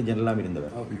டைரக்டர் ஜெனரலாக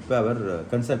இருந்தவர். இப்போ அவர்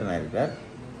கன்சல்டன் ஆகிருக்கார்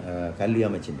கல்வி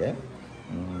அமைச்சிட்ட.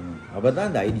 அவர் தான்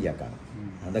இந்த ஐடியாக்காரர்.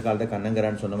 அந்த காலத்தை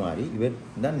கண்ணங்கரான்னு சொன்ன மாதிரி இவர்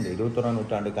தான் இந்த 21ஆம்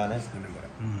நூற்றாண்டுக்கான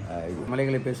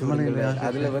மலைகளை பேசுவாங்க.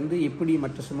 அதில் வந்து எப்படி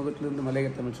மற்ற சமூகத்திலிருந்து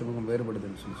மலையக தமிழ் சமூகம்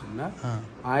வேறுபடுதுன்னு சொன்னால்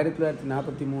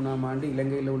 1943ஆம் ஆண்டு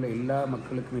இலங்கையில் உள்ள எல்லா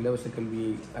மக்களுக்கும் இலவச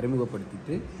கல்வியை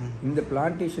அறிமுகப்படுத்திட்டு இந்த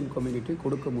பிளான்டேஷன் கம்யூனிட்டி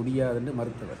கொடுக்க முடியாதுன்னு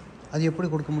மறுத்தவர். அது எப்படி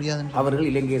கொடுக்க முடியாது? அவர்கள்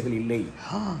இலங்கையர்கள் இல்லை,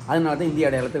 அதனால தான் இந்திய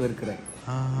அடையாளத்தை வெறுக்கிறார்.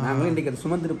 நாங்களும் இன்றைக்கு அதை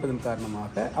சுமந்திருப்பதன்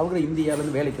காரணமாக அவங்க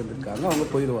இந்தியாவிலேருந்து வேலைக்கு வந்திருக்காங்க, அவங்க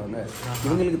போயிடுவாங்க,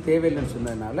 இவங்களுக்கு தேவையில்லைன்னு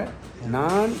சொன்னதுனால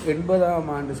நான்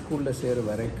 80ஆம் ஆண்டு ஸ்கூலில் சேர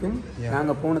வரைக்கும்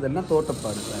நாங்கள் போனதெல்லாம்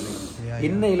தோட்டப்பாடு தானே.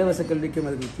 என்ன இலவச கல்விக்கும்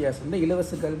அதுக்கு வித்தியாசம் இல்லை.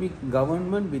 இலவச கல்வி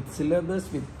government with syllabus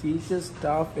with teachers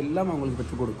staff எல்லாம் அவங்களுக்கு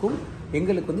பெற்றுக் கொடுக்கும்.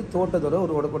 எங்களுக்கு வந்து தோட்டத்தோட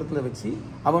ஒரு இடத்துல வச்சு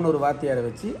அவன் ஒரு வாத்தியாரை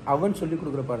வச்சு அவன் சொல்லிக்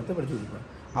கொடுக்குற பாடத்தை படிச்சு கொடுப்பான்.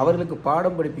 அவர்களுக்கு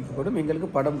பாடம் படிப்பிக்கப்படும், எங்களுக்கு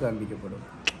படம் காண்பிக்கப்படும்.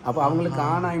 அப்போ அவங்களுக்கு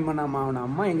ஆனாய்மனா மாவன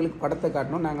அம்மா எங்களுக்கு படத்தை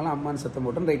காட்டணும், நாங்களாம் அம்மான்னு சத்தம்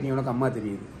போட்டோம், ரைட் நீ உனக்கு அம்மா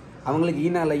தெரியுது. அவங்களுக்கு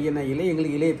ஈனால் ஐயனா இலை,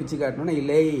 எங்களுக்கு இலையை பிச்சு காட்டணும்னா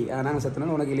இலை நாங்கள்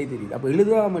சத்தனாலும் உனக்கு இலை தெரியுது. அப்போ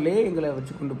எழுதாமலே எங்களை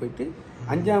வச்சு கொண்டு போயிட்டு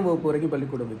 5ஆம் வகுப்பு வரைக்கும்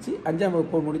பள்ளிக்கூடம் வச்சு 5ஆம்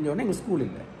வகுப்பு முடிஞ்சோடனே எங்கள் ஸ்கூல்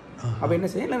இல்லை. அப்போ என்ன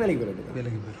செய்ய எல்லாம் வேலைக்கு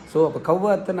போயிடுது. ஸோ அப்போ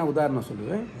கவ்வாத்தை நான் உதாரணம்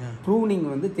சொல்லுவேன். ப்ரூனிங்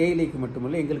வந்து தேயிலைக்கு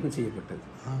மட்டுமல்ல எங்களுக்கும் செய்யப்பட்டது.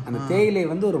 அந்த தேயிலை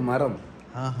வந்து ஒரு மரம்,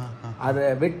 அதை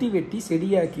வெட்டி வெட்டி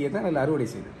செடியாக்கியே தான் அதில் அறுவடை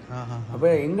செய்யுது. அப்போ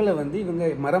எங்களை வந்து இவங்க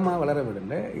மரமாக வளர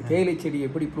விடல. தேயிலை செடி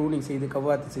எப்படி ப்ரூனிங் செய்து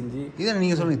கவ்வாத்து செஞ்சு இதை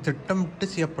நீங்கள் சொல்லுங்க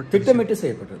திட்டமிட்டு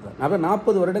செய்யப்பட்டது தான். அப்போ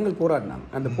 40 வருடங்கள் போராடினாங்க.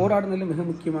 அந்த போராடினதில் மிக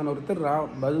முக்கியமான ஒருத்தர்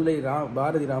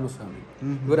பாரதி ராமசாமி.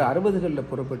 இவர் 60களில்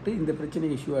புறப்பட்டு இந்த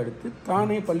பிரச்சனையை இஷ்யூ எடுத்து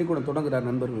தானே பள்ளிக்கூடம் தொடங்குறார்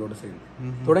நண்பர்களோட சேர்ந்து.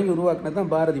 தொடங்கி உருவாக்குனது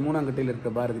தான் பாரதி 3ஆம் கட்டையில்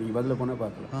இருக்கிற பாரதி. நீங்கள் பதில் போனால்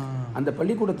பார்க்கலாம். அந்த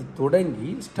பள்ளிக்கூடத்தை தொடங்கி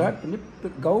ஸ்டார்ட் பண்ணி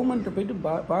கவர்மெண்ட்டை போயிட்டு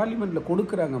பார்லிமெண்ட்டில்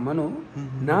கொடுக்குறாங்க மனு,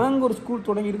 நாங்கள் ஒரு ஸ்கூல்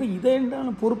தொடங்கியிருக்கோம், இதை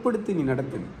இருந்தாலும் பொறுப்படுத்தி நீ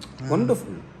நடத்துங்க.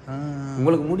 ஒண்டர்ஃபுல்.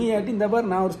 உங்களுக்கு முடியாட்டி இந்த பார்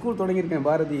நான் ஒரு ஸ்கூல் தொடங்கியிருக்கேன்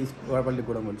பாரதி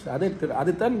பள்ளிக்கூடம் முடிச்சு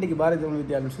அதுதான் இன்னைக்கு பாரதி தமிழ்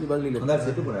வித்யாலயம் சொல்லி பதில்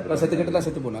செத்துக்கிட்டலாம்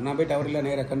செத்து போனார். நான் போயிட்டு அவரெல்லாம்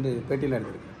நேராக கண்டு பேட்டியில்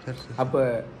எடுத்திருக்கேன். அப்போ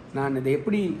நான் இதை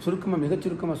எப்படி சுருக்கமாக மிகச்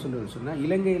சுருக்கமாக சொல்லுவேன்னு சொன்னால்,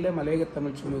 இலங்கையில் மலையக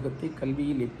தமிழ் சமூகத்தை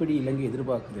கல்வியில் எப்படி இலங்கை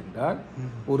எதிர்பார்க்குது என்றால்,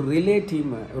 ஒரு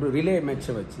ரிலே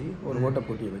மேட்சை வச்சு, ஒரு ஓட்ட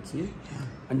போட்டியை வச்சு,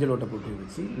 அஞ்சல் ஓட்ட போட்டியை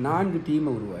வச்சு 4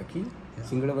 டீமை உருவாக்கி,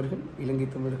 சிங்களவர்கள், இலங்கை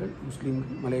தமிழர்கள்,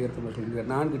 முஸ்லீம்கள், மலையக தமிழர்கள்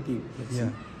 4 டீம் வச்சு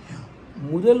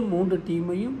முதல் 3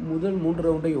 டீமையும் முதல் 3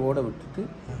 ரவுண்டையும் ஓட விட்டுட்டு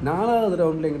 4வது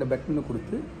ரவுண்டில் எங்கிட்ட பேட்மின்னு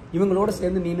கொடுத்து இவங்களோட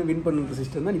சேர்ந்து நீனும் வின் பண்ணுற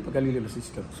சிஸ்டம் தான் இப்போ கல்வியில் உள்ள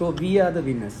system. So we are the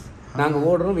winners. நாங்கள்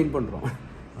ஓடுறோம், வின் பண்ணுறோம்.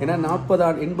 ஏன்னா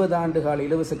 80 ஆண்டு கால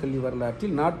இலவச கல்வி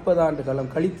வரலாற்றில் 40 ஆண்டு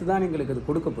காலம் கழித்து தான் எங்களுக்கு அது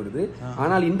கொடுக்கப்படுது.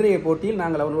 ஆனால் இன்றைய போட்டியில்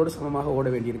நாங்கள் அவர்களோடு சமமாக ஓட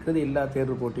வேண்டியிருக்கிறது. எல்லா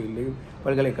தேர்வு போட்டிகளிலையும்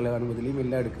பல்கலைக்கழக அனுமதியிலையும்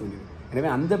எல்லாம் எடுக்க வேண்டியது. எனவே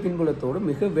அந்த பின்புலத்தோடு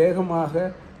மிக வேகமாக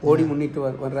ஓடி முன்னிட்டு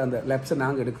வர்ற அந்த லேப்ஸை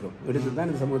நாங்கள் எடுத்து தான்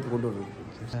இந்த சமூகத்தை கொண்டு வருவோம்.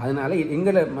 அதனால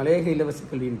எங்களை மலையக இலவச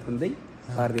கல்வியின் தந்தை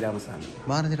பாரதி ராமசாமி.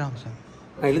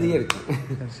 நான் எழுதியே இருக்கேன்.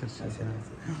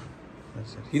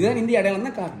 இதுதான் இந்திய அடையாளம்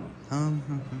தான் காரணம்.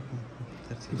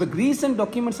 இப்போ ரீசன்ட்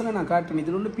டாக்குமெண்ட்ஸ் எல்லாம் நான் காட்டுறேன்.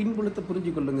 இதில் உள்ள பின்புலத்தை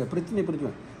புரிஞ்சு கொள்ளுங்க, பிரச்சனை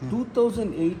புரிஞ்சுக்கோங்க.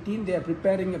 2018 they are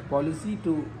preparing a policy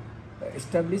to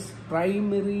establish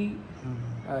primary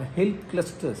health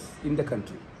clusters in the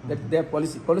country. That their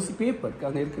policy paper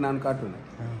அங்கே இருக்கு, நான் காட்டுவேன்.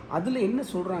 அதில் என்ன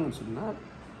சொல்கிறாங்கன்னு சொன்னால்,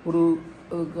 ஒரு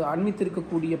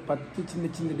அண்மித்திருக்கக்கூடிய 10 சின்ன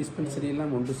சின்ன டிஸ்பென்சரி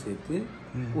எல்லாம் ஒன்று சேர்த்து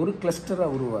ஒரு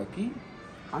கிளஸ்டராக உருவாக்கி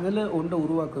அதில் ஒன்றை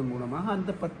உருவாக்குறது மூலமாக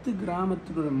அந்த 10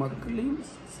 கிராமத்துடைய மக்களையும்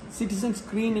சிட்டிசன்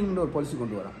ஸ்க்ரீனிங்னு ஒரு பாலிசி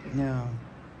கொண்டு வராங்க.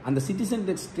 அந்த சிட்டிசன்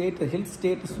ஹெல்த்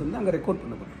ஸ்டேட்டஸ் வந்து அங்கே ரெக்கார்ட்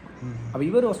பண்ணப்படும். அப்போ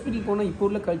இவர் ஹாஸ்பிட்டல் போனால் இப்போ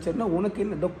உள்ள கல்ச்சர்னா உனக்கு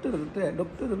என்ன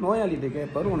டாக்டர் நோயாளிகிட்ட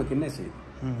கேட்பாரு உனக்கு என்ன செய்யுது.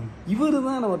 இவர்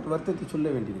தான் நம்ம வருத்தத்தை சொல்ல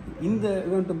வேண்டியிருக்கு. இந்த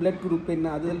இவன்ட்டு பிளட் குரூப் என்ன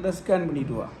அதெல்லாம் ஸ்கேன்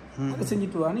பண்ணிட்டு வா, அதை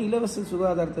செஞ்சுட்டு வான்னு இலவச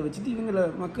சுகாதாரத்தை வச்சுட்டு இவங்களை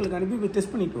மக்களுக்கு அனுப்பி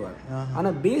டெஸ்ட் பண்ணிட்டு வார்.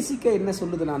 ஆனால் பேசிக்காக என்ன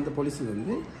சொல்லுதுன்னா அந்த பாலிசி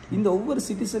வந்து இந்த ஒவ்வொரு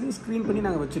சிட்டிசனையும் ஸ்க்ரீன் பண்ணி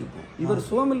நாங்கள் வச்சுருப்போம். இவர்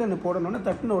சோமில் என்ன போடணும்னா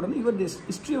தட்டின உடனே இவர்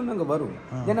ஹிஸ்ட்ரி ஒன்று அங்கே வரும்.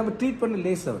 ஏன்னா நம்ம ட்ரீட் பண்ண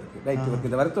லேஸ் அவருக்கு ரைட் இவருக்கு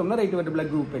இந்த வருத்தம்னா ரைட் இவர்கிட்ட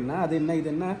பிளட் குரூப் என்ன, அது என்ன,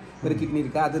 இது என்ன, ஒரு கிட்னி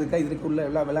இருக்கா, அது இருக்கா, இதுக்கு உள்ள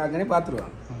எல்லாம் விளையாங்கன்னே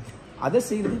பார்த்துருவாங்க. அதை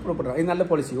செய்கிறது புறப்படுறாங்க. இது நல்ல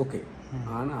பாலிசி, ஓகே.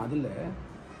 ஆனால் அதில்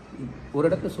ஒரு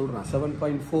இடத்துல சொல்கிறான்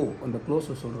 7.4 அந்த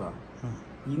க்ளோஸை சொல்கிறான்,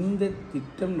 இந்த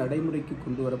திட்டம் நடைமுறைக்கு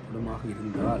கொண்டு வரப்படுமாக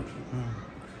இருந்தால்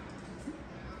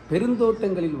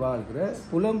பெருந்தோட்டங்களில் வாழ்கிற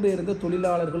புலம்பெயர்ந்த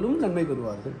தொழிலாளர்களும் நன்மை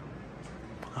பெறுவார்கள்.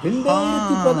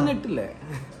 2018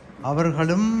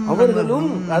 அவர்களும்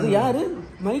அது யாரு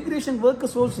migration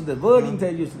workers also, the wording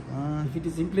they use, if it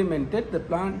is implemented the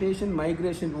plantation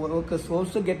migration workers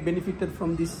also get benefited from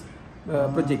this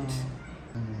project.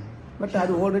 But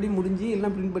அது ஆல்ரெடி முடிஞ்சு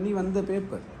எல்லாம் பிரிண்ட் பண்ணி வந்த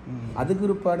பேப்பர். அதுக்கு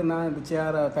ஒருபாடு நான்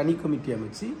இந்த தனி கமிட்டி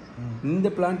அமைச்சு இந்த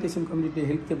பிளான்டேஷன் கம்யூனிட்டி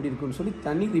ஹெல்த் எப்படி இருக்குன்னு சொல்லி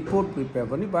தனி ரிப்போர்ட் ப்ரிப்பேர்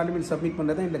பண்ணி பார்லிமெண்ட் சப்மிட்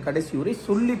பண்ணதான் இந்த கடைசி உரை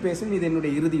சொல்லி பேசுன்னு. இது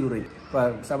என்னுடைய இறுதி உரை. இப்போ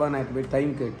சபாநாயகர் போய்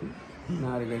டைம் கேட்டு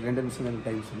நான் 2 நிமிஷம்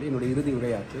டைம் சொல்லி என்னுடைய இறுதி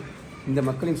உரையாற்று இந்த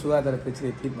மக்களின் சுகாதார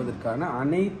பிரச்சனையை தீர்ப்பதற்கான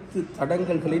அனைத்து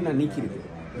தடங்கல்களையும் நான் நீக்கியிருக்கேன்.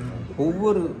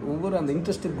 ஒவ்வொரு அந்த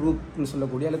இன்ட்ரெஸ்டட் குரூப்னு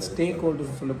சொல்லக்கூடிய அல்லது ஸ்டேக்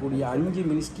ஹோல்டர்ஸ் சொல்லக்கூடிய 5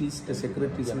 மினிஸ்ட்ரிஸ்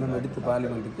செக்ரட்டரிஸ் நம்ம எடுத்து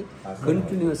பார்லிமெண்ட்டுக்கு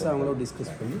கண்டினியூஸாக அவங்களோட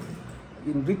டிஸ்கஸ் பண்ணி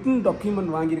ரிட்டன்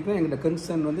டாக்குமெண்ட் வாங்கியிருக்கோம். எங்களோட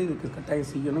கன்சர்ன் வந்து இதுக்கு கட்டாயம்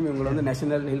செய்யணும், இவங்களை வந்து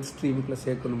நேஷனல் ஹெல்த் ஸ்ட்ரீமுக்குள்ள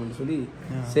சேர்க்கணும்னு சொல்லி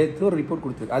சேர்த்து ஒரு ரிப்போர்ட்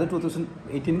கொடுத்துருக்கு. அது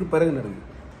 2018 பிறகு நடந்தது.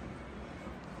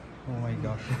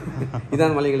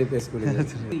 இதான் மலைகளை பேசக்கூடிய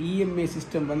இஎம்ஏ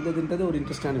சிஸ்டம் வந்ததுன்றது ஒரு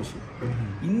இன்ட்ரெஸ்டான விஷயம்.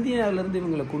 இந்தியாவிலேருந்து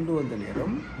இவங்களை கொண்டு வந்த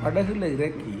நேரம் படகுல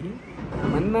இறக்கி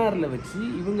மன்னாரில் வச்சு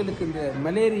இவங்களுக்கு இந்த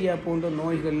மலேரியா போன்ற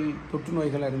நோய்கள் தொற்று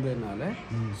நோய்களாக இருந்ததுனால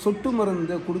சொட்டு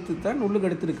மருந்து கொடுத்து தான் உள்ளுக்கு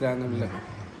எடுத்துருக்குறாங்க. இல்லை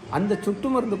அந்த சொட்டு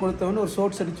மருந்து கொடுத்தவன ஒரு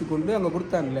சோட்ஸ் அடித்து கொண்டு அங்கே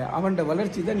கொடுத்தான்ல அவனோட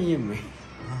வளர்ச்சி தான் இஎம்ஏ.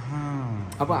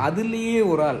 அப்போ அதுலேயே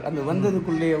ஒரு ஆள் அந்த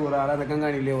வந்ததுக்குள்ளேயே ஒரு ஆள் அந்த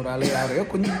கங்காணிலேயே ஒரு ஆள் யாரையோ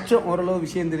கொஞ்சம் ஓரளவு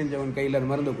விஷயம் தெரிஞ்சவன் கையில் அந்த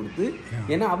மருந்தை கொடுத்து,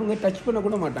 ஏன்னா அவங்க டச் பண்ண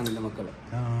கூட மாட்டாங்க இந்த மக்களை,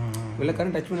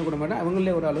 வெள்ளக்காரன் டச் பண்ண கூட மாட்டாங்க.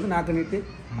 அவங்களே ஒரு ஆளுக்கு நாக்கணிட்டு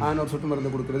ஒரு சொட்டு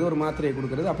மருந்து கொடுக்குறது, ஒரு மாத்திரையை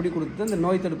கொடுக்குறது, அப்படி கொடுத்து அந்த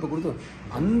நோய் தடுப்பை கொடுத்து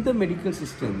அந்த மெடிக்கல்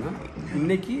சிஸ்டம் தான்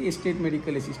இன்னைக்கு எஸ்டேட்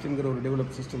மெடிக்கல் அசிஸ்டன்ட்ங்கிற ஒரு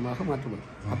டெவலப் சிஸ்டமாக மாற்றப்படும்.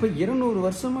 அப்போ 200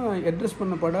 வருஷமாக address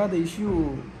பண்ணப்படாத issue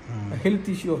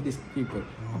health issue of this people.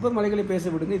 அப்போ மலைகளை பேச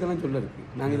விடுங்க, இதெல்லாம் சொல்ல இருக்கு.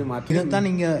 நாங்கள் இதை மாற்றி இதைத்தான்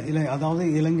நீங்கள் அதாவது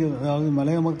இலங்கை அதாவது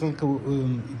மலைய மக்களுக்கு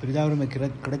பிரஜா உரிமை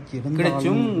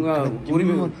கிடைச்சும்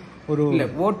உரிமை ஒரு இல்லை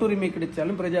ஓட்டுரிமை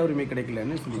கிடைச்சாலும் பிரஜா உரிமை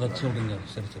கிடைக்கலன்னு சொல்லுங்க.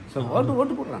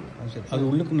 ஓட்டு போடுறாங்க. அது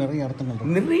உள்ளுக்கு நிறைய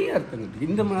அர்த்தங்கள்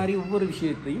இந்த மாதிரி ஒவ்வொரு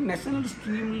விஷயத்தையும் நேஷனல்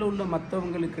ஸ்ட்ரீமில் உள்ள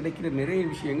மற்றவங்களுக்கு கிடைக்கிற நிறைய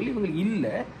விஷயங்கள் இவங்களுக்கு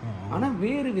இல்லை, ஆனால்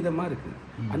வேறு விதமாக இருக்குது.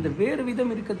 அந்த வேறு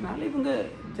விதம் இருக்கிறதுனால இவங்க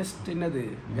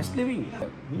ஜஸ்ட் லிவிங்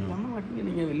பண்ண மாட்டீங்க.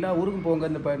 நீங்கள் எல்லா ஊருக்கும் போங்க,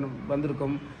 இந்த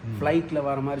வந்திருக்கோம் ஃப்ளைட்டில்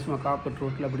வர மாதிரி சும்மா கார்பெட்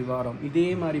ரோட்டில் அப்படி வரோம், இதே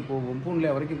மாதிரி போவோம்,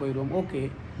 பூன்லே வரைக்கும் போயிடுவோம். ஓகே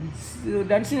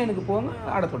டன்சின் எனக்கு போங்க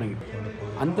ஆட தொடங்கிடும்.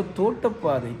 அந்த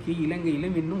தோட்டப்பாதைக்கு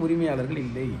இலங்கையிலும் இன்னும் உரிமையாளர்கள்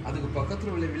இல்லை. அதுக்கு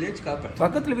பக்கத்தில் உள்ள வில்லேஜ்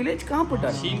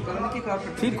காப்பட்டார்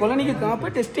கொலனிக்கு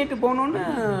காப்பட் எஸ்டேட்டு போனோன்னு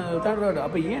தடுறாரு.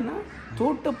 அப்போ ஏன்னா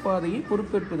தோட்டப்பாதையை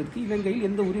பொறுப்பேற்பதற்கு இலங்கையில்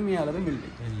எந்த உரிமையாளரும் இல்லை.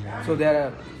 ஸோ தேர்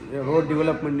ரோட்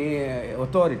டெவலப்மெண்ட்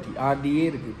அத்தாரிட்டி RDA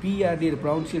இருக்குது, PRD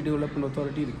ப்ரௌன்சியல் டெவலப்மெண்ட்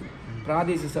அத்தாரிட்டி இருக்குது,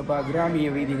 பிராதேசிக சபா கிராமிய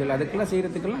வீதிகள் அதுக்கெல்லாம்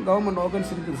செய்கிறதுக்கெல்லாம் கவர்மெண்ட்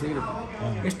ஆர்கன்ஸ் இருக்குது செய்கிறது.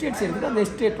 எஸ்டேட் செய்கிறதுக்கு அந்த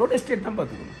எஸ்டேட்டோட எஸ்டேட் தான்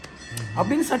பார்த்துக்கணும்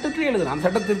அப்படின்னு சட்டத்திலே எழுதுறேன். அந்த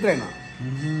சட்டத்தை இருக்கிறேன் நான்,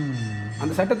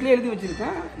 அந்த சட்டத்திலே எழுதி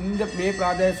வச்சிருக்கேன். இந்த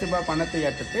பிராதேசிக சபா பணத்தை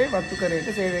ஏற்றத்தை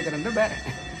வத்துக்கரையிட்ட சேவைக்கரன்ற வேற.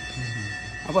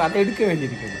 அப்போ அதை எடுக்க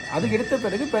வேண்டியிருக்குது. அதுக்கு எடுத்த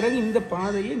பிறகு இந்த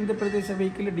பாதையை இந்த பிரதேச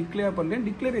சபைக்குள்ள டிக்ளேர் பண்ணேன்,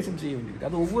 டிக்ளரேஷன் செய்ய வேண்டியிருக்கு.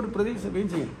 அது ஒவ்வொரு பிரதேச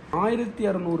சபையும் செய்யணும்.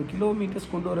 1600 கிலோமீட்டர்ஸ்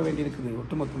கொண்டு வர வேண்டியிருக்குது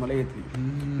ஒட்டுமொத்த மலையத்தில்.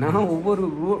 நான் ஒவ்வொரு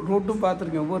ரோட்டும்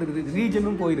பார்த்துருக்கேன், ஒவ்வொரு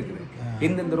ரீஜனும் போயிருக்குது.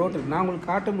 எந்தெந்த ரோட்டு இருக்கு நான்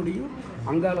உங்களுக்கு காட்ட முடியும்.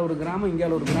 அங்கால ஒரு கிராமம்,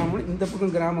 இங்கால ஒரு கிராமம், இந்த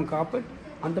பக்கம் கிராமம் காப்பட்,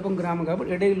 அந்த பக்கம் கிராமம்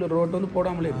காப்பட், இடையில ரோட்டு வந்து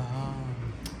போடாமலே இருக்கும்.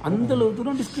 அந்த அளவு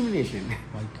தூரம் டிஸ்கிரிமினேஷன்.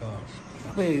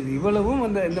 அப்போ இவ்வளவும்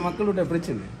இந்த மக்களோட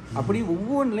பிரச்சனை. அப்படி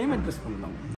ஒவ்வொன்றிலையும் அட்ரஸ்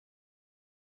பண்ணலாம்.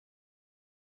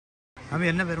 அவன்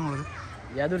என்ன பேர் உங்களுக்கு?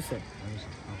 யாதூர் சார்.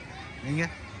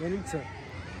 நீங்கள்? சார்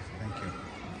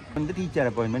வந்து டீச்சர்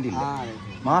அப்பாயின்மெண்ட் இல்லை,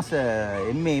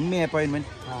 எம்ஏ அப்பாயின்மெண்ட்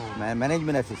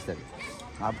மேனேஜ்மெண்ட் அசிஸ்டன்ட்.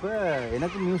 அப்போ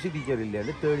எனக்கு மியூசிக் டீச்சர்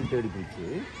இல்லைன்னு தேடி பிடிச்சி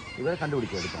இவரை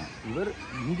கண்டுபிடிச்சி எடுத்தேன். இவர்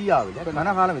இந்தியாவில்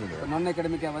கனகாலம் இருந்தார். நான்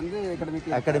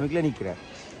அகாடமிக்கில் நிற்கிறார்.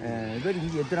 இவர்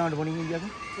இங்கே எத்தனை ஆண்டு போனீங்க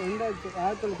இந்தியாவுக்கு?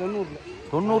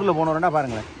 1990 போனவரா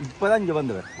பாருங்களேன். இப்போ தான் இங்கே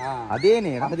வந்தவர். அதே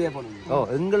நேரம்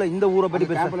எங்களை இந்த ஊரை பற்றி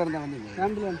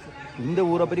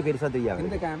பெருசாக தெரியாது.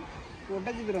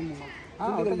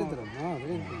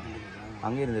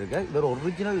 அங்கே இருந்திருக்க இவர்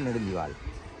ஒரிஜினல் நெடுஞ்சிவாள்.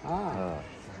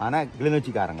 ஆனால்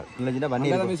கிளிநொச்சிக்காரங்க. கிளிநொச்சினா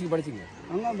மியூசிக் படிச்சிங்க?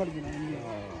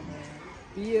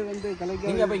 பிஏ வந்து கலைக்கு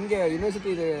நீங்கள் அப்போ இங்கே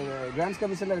யூனிவர்சிட்டி கிராண்ட்ஸ்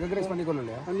கமிஷனில் ரெகனைஸ் பண்ணிக்கொள்ளு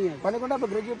இல்லையா? பண்ணிக்கொண்டு அப்போ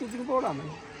கிராஜுவேட் டீச்சிங் போடாமல்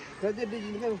கிராஜுவேட்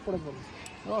டீச்சிங் தான் போட போகிறோம்.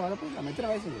 அதை போடலாம். எத்தனை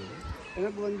வயசு இருக்குது?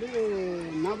 எனக்கு வந்து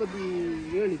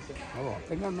 47 இப்போ.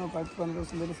 எங்கே இன்னும் 10-12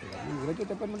 வருஷம் பேர் செய்யலாம். நீங்கள்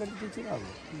கிராஜுவேட் அப்பாயின்மெண்ட் எடுத்து டீச்சர்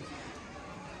ஆகும்.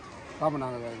 பார்ப்போம்.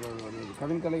 நாங்கள்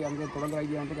கவின் கலை அங்கே தொடங்குற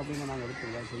ஐடியா வந்து அப்படின்னு நாங்கள்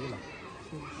எடுத்துக்கலாம், செய்யலாம்.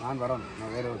 நான் வரணும்,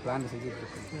 நான் வேறு ஒரு பிளான் செஞ்சுட்டு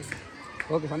இருக்கேன்.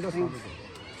 ஓகே, சந்தோஷம்.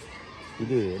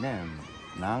 இது என்ன,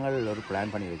 நாங்கள் ஒரு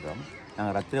பிளான் பண்ணியிருக்கிறோம்.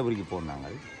 நாங்கள் ரத்தினபுரிக்கு போனோம்.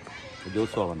 நாங்கள்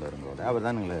ஜோசுவா வந்தவருங்களோட அவர்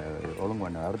தான் எங்களை ஒழுங்கு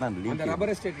பண்ண, அவர் தான்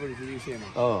விஷயம்.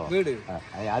 வீடு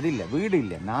அது இல்லை, வீடு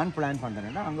இல்லை. நான் பிளான்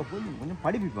பண்ணுறேன்னா அங்கே போய் கொஞ்சம்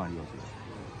படிப்பிப்பான் யோசிச்சு.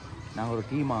 நாங்கள் ஒரு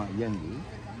டீமாக இயங்கி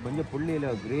கொஞ்சம் பிள்ளையில்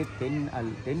கிரேட்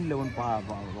 10-11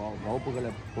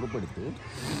 வகுப்புகளை பொறுப்பெடுத்து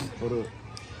ஒரு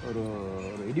ஒரு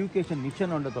ஒரு எஜுகேஷன்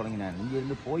மிஷன் ஒன்று தொடங்கினேன்.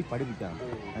 இங்கேருந்து போய் படிப்பிட்டாங்க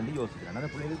ரெண்டு யோசிக்கிறேன். அந்த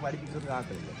பிள்ளைகளுக்கு படிப்பிக்கிறதுக்கு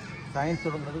ஆக்கள் இல்லை. சயின்ஸ்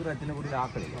தொடங்குறதுக்கு ரத்தினபுரியில்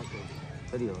ஆக்கள் இல்லை.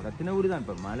 சரியோ, ரத்தினபுரி தான்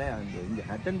இப்போ மலை. இங்கே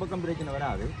ஹட்டன் பக்கம் பிரச்சனை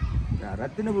வராது,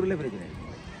 ரத்தினபுரியில் பிரச்சனை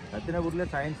இருக்குது.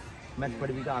 ரத்தினபுரியில் சயின்ஸ் மேத்ஸ்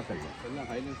படிப்பிக்க ஆக்கள்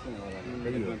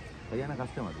தெரியும். சரியான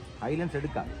கஷ்டம் அது. ஹைலண்ட்ஸ்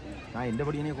எடுக்காது. நான் எந்த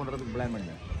படியினே கொண்டு வரதுக்கு பிளான்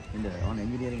பண்ணேன். இந்த அவன்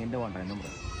இன்ஜினியரிங் எந்த வாண்டான் என்ன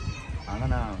பண்ணுறேன்.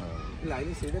 ஆனால் நான் இல்லை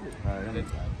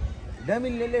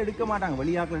இடமில்ல எடுக்க மாட்டாங்க,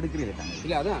 வெளியாக்கள் எடுக்கிறீங்க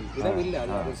இல்லை. அதான் இடம் இல்லை,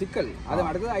 அது சிக்கல். அது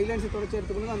அடுத்தது ஐலாண்ட்ஸ் தொடர்ச்சி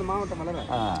எடுத்துக்கொண்டு அந்த மாவட்டம் வளர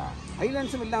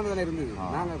ஐலாண்ட்ஸும் இல்லாமல் தானே இருந்தது.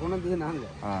 நாங்கள் கொண்டு வந்தது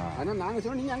நாங்கள். அதனால் நாங்கள்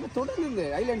சொன்னோம் நீங்கள் அங்கே தொடர்ந்து இந்த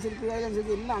ஐலாண்ட்ஸ்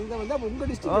இருக்குது எல்லாம் அங்கே வந்து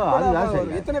உங்கள்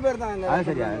டிஸ்ட்ரிக்ட் எத்தனை பேர் தான் அங்கே.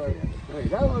 சரியா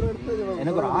ஏதாவது ஒரு இடத்துல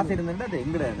எனக்கு ஒரு ஆசை இருந்ததுன்னா அது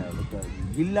எங்கட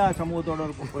ஜில்லா சமூகத்தோட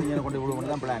கொஞ்சம் கொண்டு விடுவோம்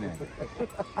தான் பிளான்.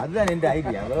 அதுதான் என்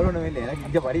ஐடியா. வேற ஒன்றும் இல்லை, எனக்கு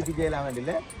இங்கே படிப்பு செய்யலாம்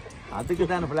இல்லை, அதுக்கு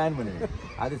தான் பிளான் பண்ணுவேன்.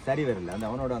 அது சரி வரல, அந்த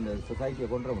அவனோட அந்த சொசைட்டியை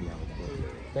கொண்டு வர முடியாது.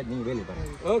 சரி, நீங்கள் வேலை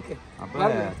பாருங்க. ஓகே, அப்போ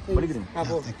படிக்கிறீங்க.